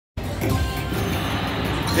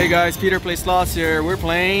Hey guys, Peter Plays Slots here. We're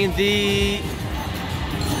playing the...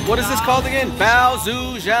 What is this called again? Bao,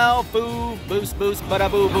 Zhu, Zhao, Fu, Boost, Boost, Bada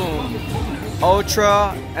Boo Boom.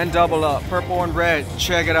 Ultra and double up. Purple and red.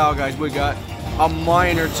 Check it out guys. We got a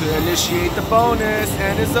miner to initiate the bonus.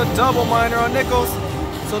 And it's a double miner on nickels.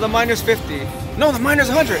 So the miner's 50. No, the miner's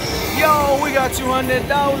 100. Yo, we got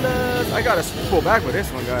 $200. I gotta pull back with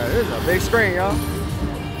this one, guys. This is a big screen, y'all.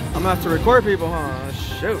 I'm gonna have to record people, huh?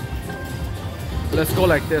 Shoot. Let's go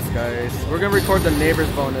like this, guys. We're gonna record the neighbor's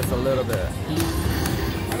bonus a little bit.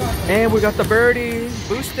 And we got the birdie.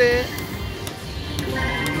 Boost it.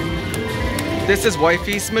 This is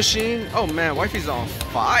Wifey's machine. Oh man, Wifey's on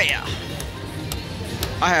fire.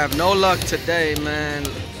 I have no luck today, man.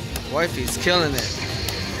 Wifey's killing it.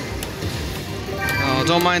 Oh,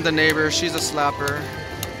 don't mind the neighbor. She's a slapper.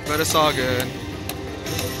 But it's all good.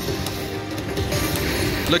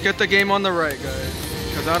 Look at the game on the right, guys.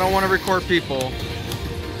 Because I don't want to record people.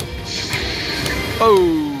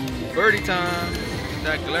 Oh, birdie time.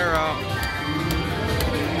 That glare out.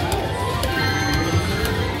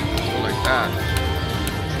 Go like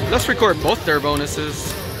that. Let's record both their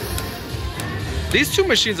bonuses. These two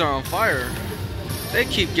machines are on fire. They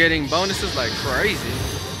keep getting bonuses like crazy.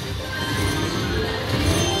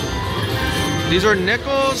 These are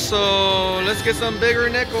nickels, so let's get some bigger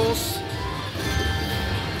nickels.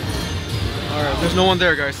 Alright, there's no one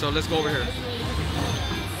there, guys, so let's go over here.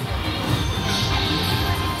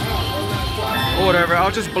 Or whatever,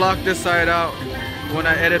 I'll just block this side out when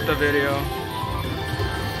I edit the video.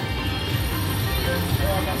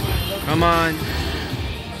 Come on.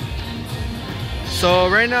 So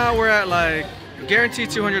right now we're at like guaranteed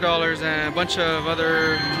 $200 and a bunch of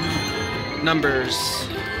other numbers.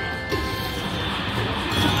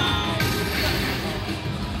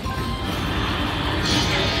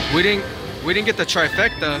 We didn't get the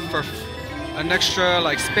trifecta for an extra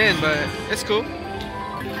like spin, but it's cool.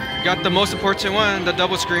 Got the most important one, the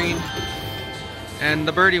double screen, and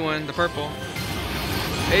the birdie one, the purple.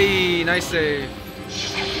 Hey, nice save.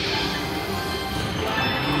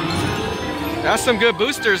 That's some good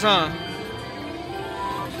boosters, huh?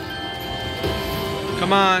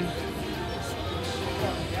 Come on.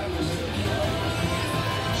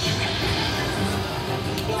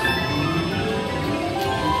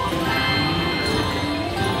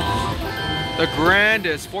 The grand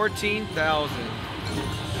is 14,000.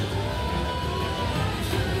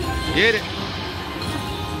 Get it.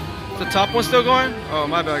 The top one still going? Oh,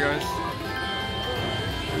 my bad, guys.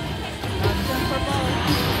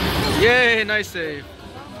 Yay, nice save.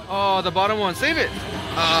 Oh, the bottom one, save it.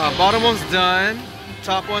 Bottom one's done.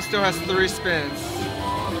 Top one still has 3 spins.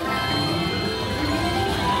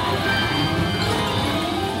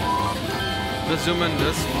 Let's zoom in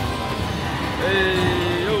this one.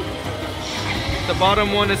 Hey, yo. The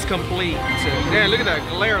bottom one is complete. Damn, look at that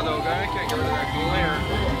glare though, guys. I can't get rid of that glare.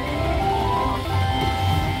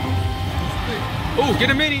 Oh, get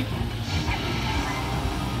a mini.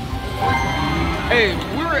 Hey,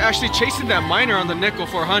 we were actually chasing that miner on the nickel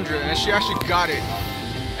for 100 and she actually got it.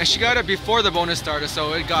 And she got it before the bonus started,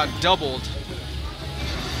 so it got doubled.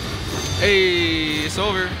 Hey, it's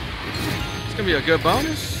over. It's gonna be a good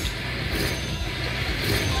bonus.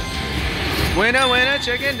 Buena, buena,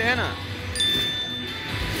 chicken dinner.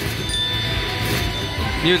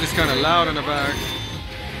 Music's kind of loud in the back.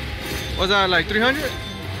 Was that like 300?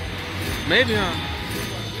 Maybe, huh?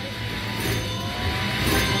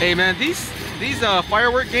 Hey man, these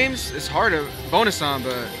firework games is hard to bonus on,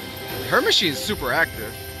 but her machine is super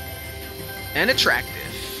active and attractive.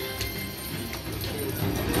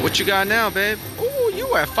 What you got now, babe? Ooh,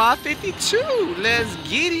 you at 552. Let's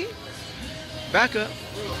get it. Back up.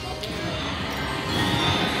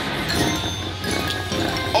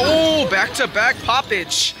 Oh, back-to-back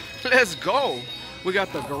poppage. Let's go. We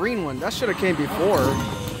got the green one. That should have came before.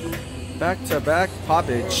 Back-to-back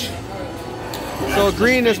poppage. So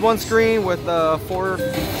green is one screen with 4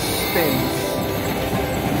 spins.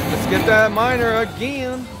 Let's get that miner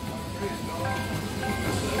again.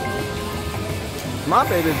 My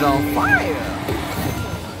baby's on fire.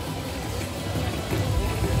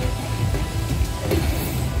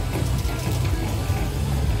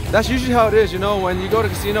 That's usually how it is, you know, when you go to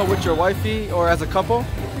casino with your wifey or as a couple,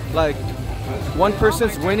 like one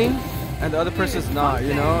person's winning and the other person's not,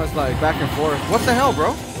 you know, it's like back and forth. What the hell,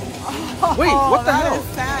 bro? Wait, what the hell? Is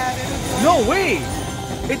sad. No, wait.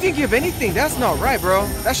 It didn't give anything. That's not right, bro.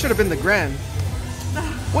 That should have been the grand.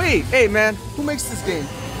 Wait, hey man, who makes this game?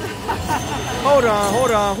 Hold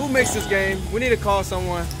on. Who makes this game? We need to call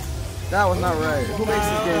someone. That was not right. Who makes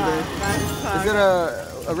this game, babe? Is it a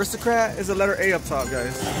aristocrat? Is a letter A up top,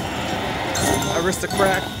 guys.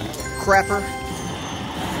 Aristocrat crapper.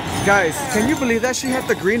 Guys, can you believe that she had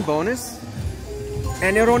the green bonus?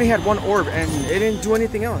 And it only had one orb and it didn't do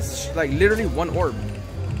anything else. Like literally one orb.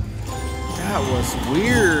 That was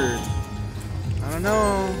weird. I don't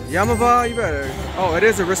know. Yamava, you better. Oh, it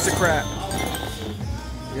is Aristocrat.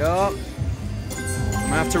 Yup.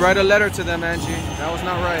 I'm gonna have to write a letter to them, Angie. That was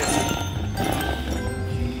not right.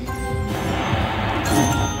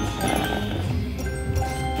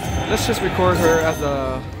 Let's just record her as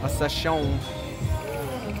a session.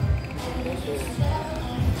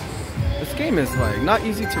 This game is like not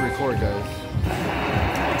easy to record, guys.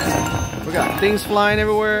 We got things flying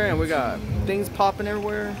everywhere and we got things popping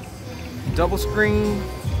everywhere. Double screen.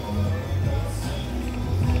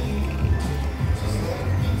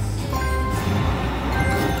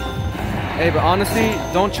 Hey, but honestly,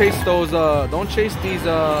 don't chase those don't chase these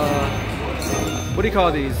what do you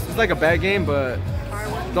call these? It's like a bad game, but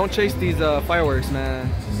don't chase these fireworks, man.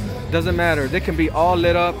 Doesn't matter. They can be all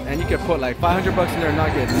lit up and you can put like 500 bucks in there and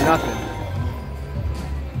not get nothing.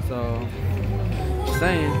 So, just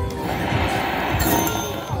saying.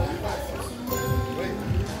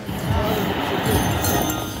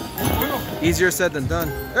 Easier said than done.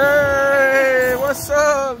 Hey, what's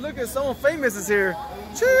up? Look at someone famous is here.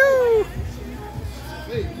 Choo!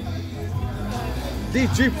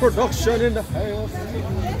 DG production in the house.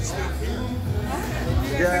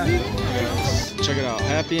 Yeah. Check it out.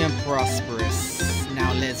 Happy and prosperous.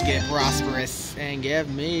 Now let's get prosperous and give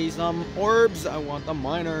me some orbs. I want the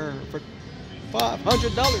miner for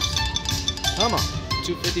 $500. Come on.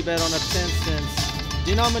 250 bet on a 10-cent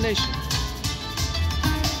denomination.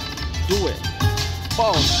 Do it.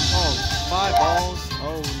 Balls. Oh, 5 balls.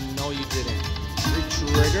 Oh, no, you didn't.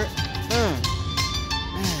 Re-trigger.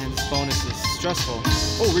 Man, this bonus is stressful.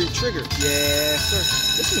 Oh, re-trigger. Yeah, sir.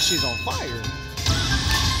 This machine's on fire.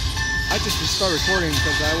 I just started recording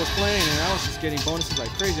because I was playing and I was just getting bonuses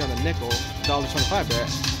like crazy on the nickel, $1.25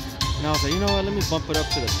 bet. And I was like, you know what, let me bump it up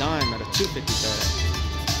to the dime at a 250 bet.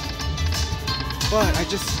 But I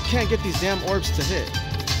just can't get these damn orbs to hit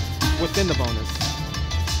within the bonus.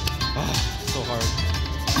 Oh, so hard.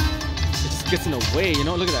 It just gets in the way, you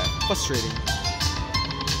know? Look at that. Frustrating.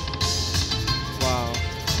 Wow.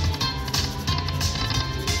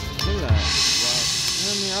 Look at that. Wow.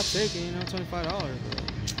 I mean, I'll take it, you know, $25.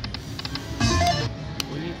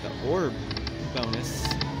 We need the orb bonus.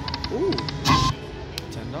 Ooh.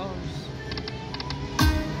 $10.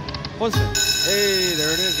 1 cent. Hey,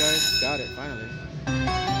 there it is, guys. Got it, finally.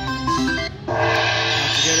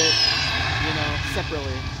 Have to get it, you know,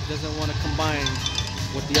 separately. Doesn't want to combine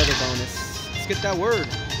with the other bonus. Let's get that word.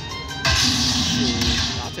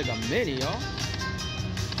 I'll take a mini, y'all.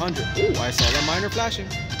 100. Ooh, I saw that miner flashing.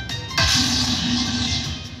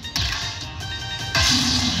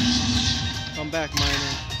 Come back,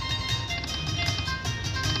 miner.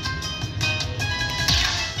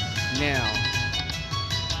 Now.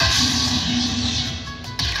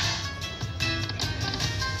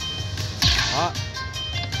 Hot.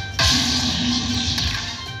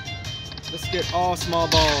 Let's get all small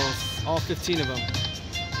balls. All 15 of them.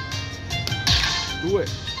 Do it.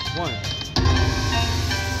 1.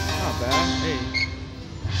 Not bad. Hey.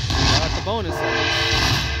 Got the bonus at least.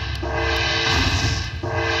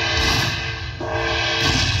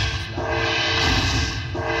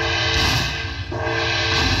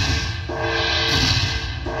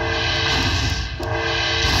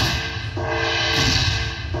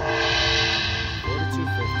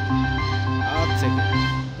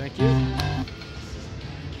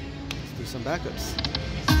 Some backups.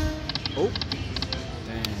 Oh,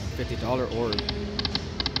 dang, $50 orb.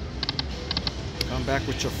 Come back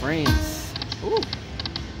with your frames. Ooh.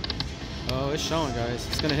 Oh, it's showing, guys.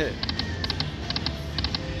 It's gonna hit.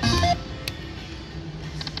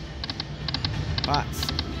 Pots.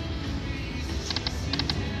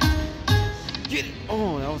 Get it.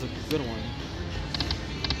 Oh, that was a good one.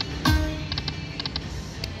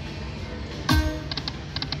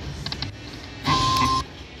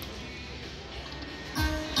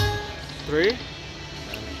 Three.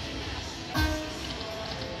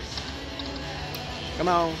 Come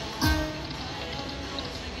on.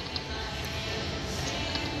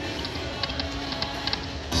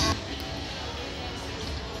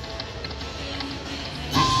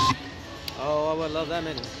 Oh, I would love that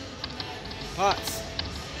many. Pots.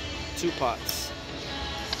 2 pots.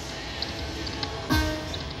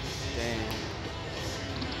 Dang.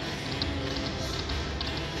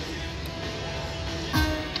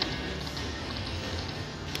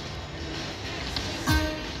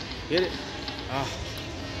 Get it. Ah.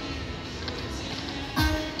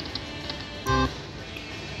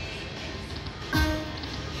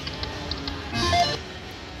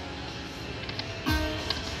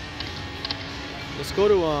 let's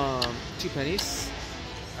go to 2 pennies.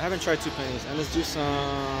 I haven't tried 2 pennies, and let's do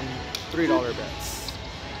some $3 bets.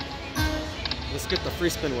 Let's get the free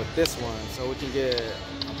spin with this one so we can get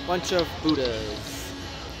a bunch of Buddhas.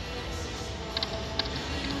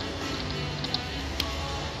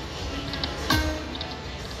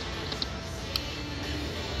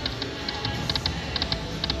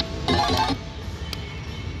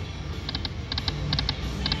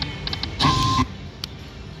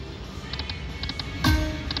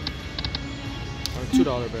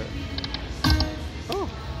 $2 bet. Oh.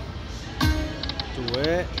 Do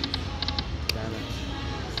it. Damn it.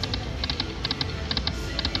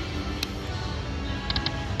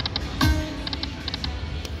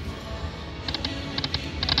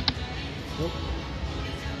 Nope.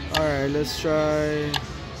 Alright, let's try.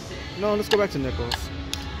 No, let's go back to nickels.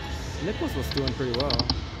 Nickels was doing pretty well.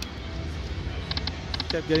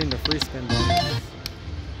 Kept getting the free spin bonus.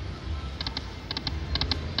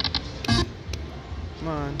 Come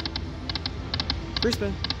on. Free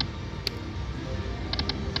spin.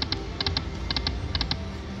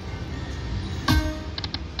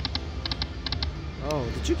 Oh,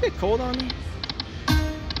 did you get cold on me?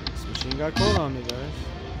 This machine got cold on me, guys.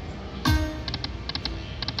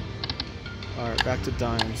 Alright, back to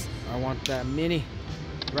dimes. I want that mini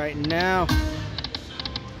right now.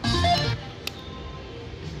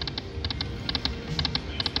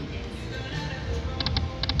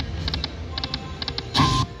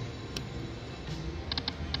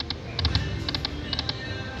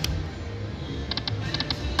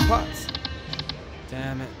 Pots.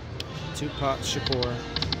 Damn it. 2 pots, Shakur.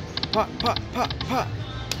 Pot, pot, pot, pot.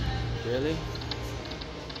 Really?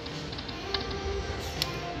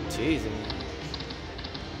 Teasing me.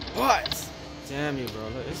 Pots. Damn you,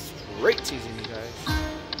 bro. It's great teasing you guys.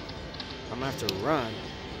 I'm gonna have to run.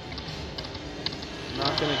 I'm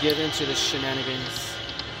not gonna give in to the shenanigans.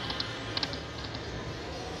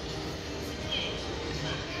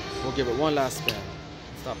 We'll give it one last spin.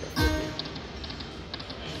 Stop at 50.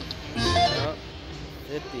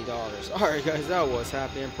 $50. Alright guys, that was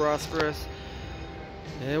happy and prosperous.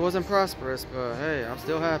 It wasn't prosperous, but hey, I'm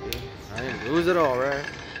still happy. I didn't lose it all, right?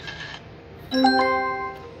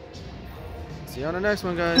 See you on the next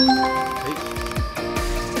one, guys. Peace.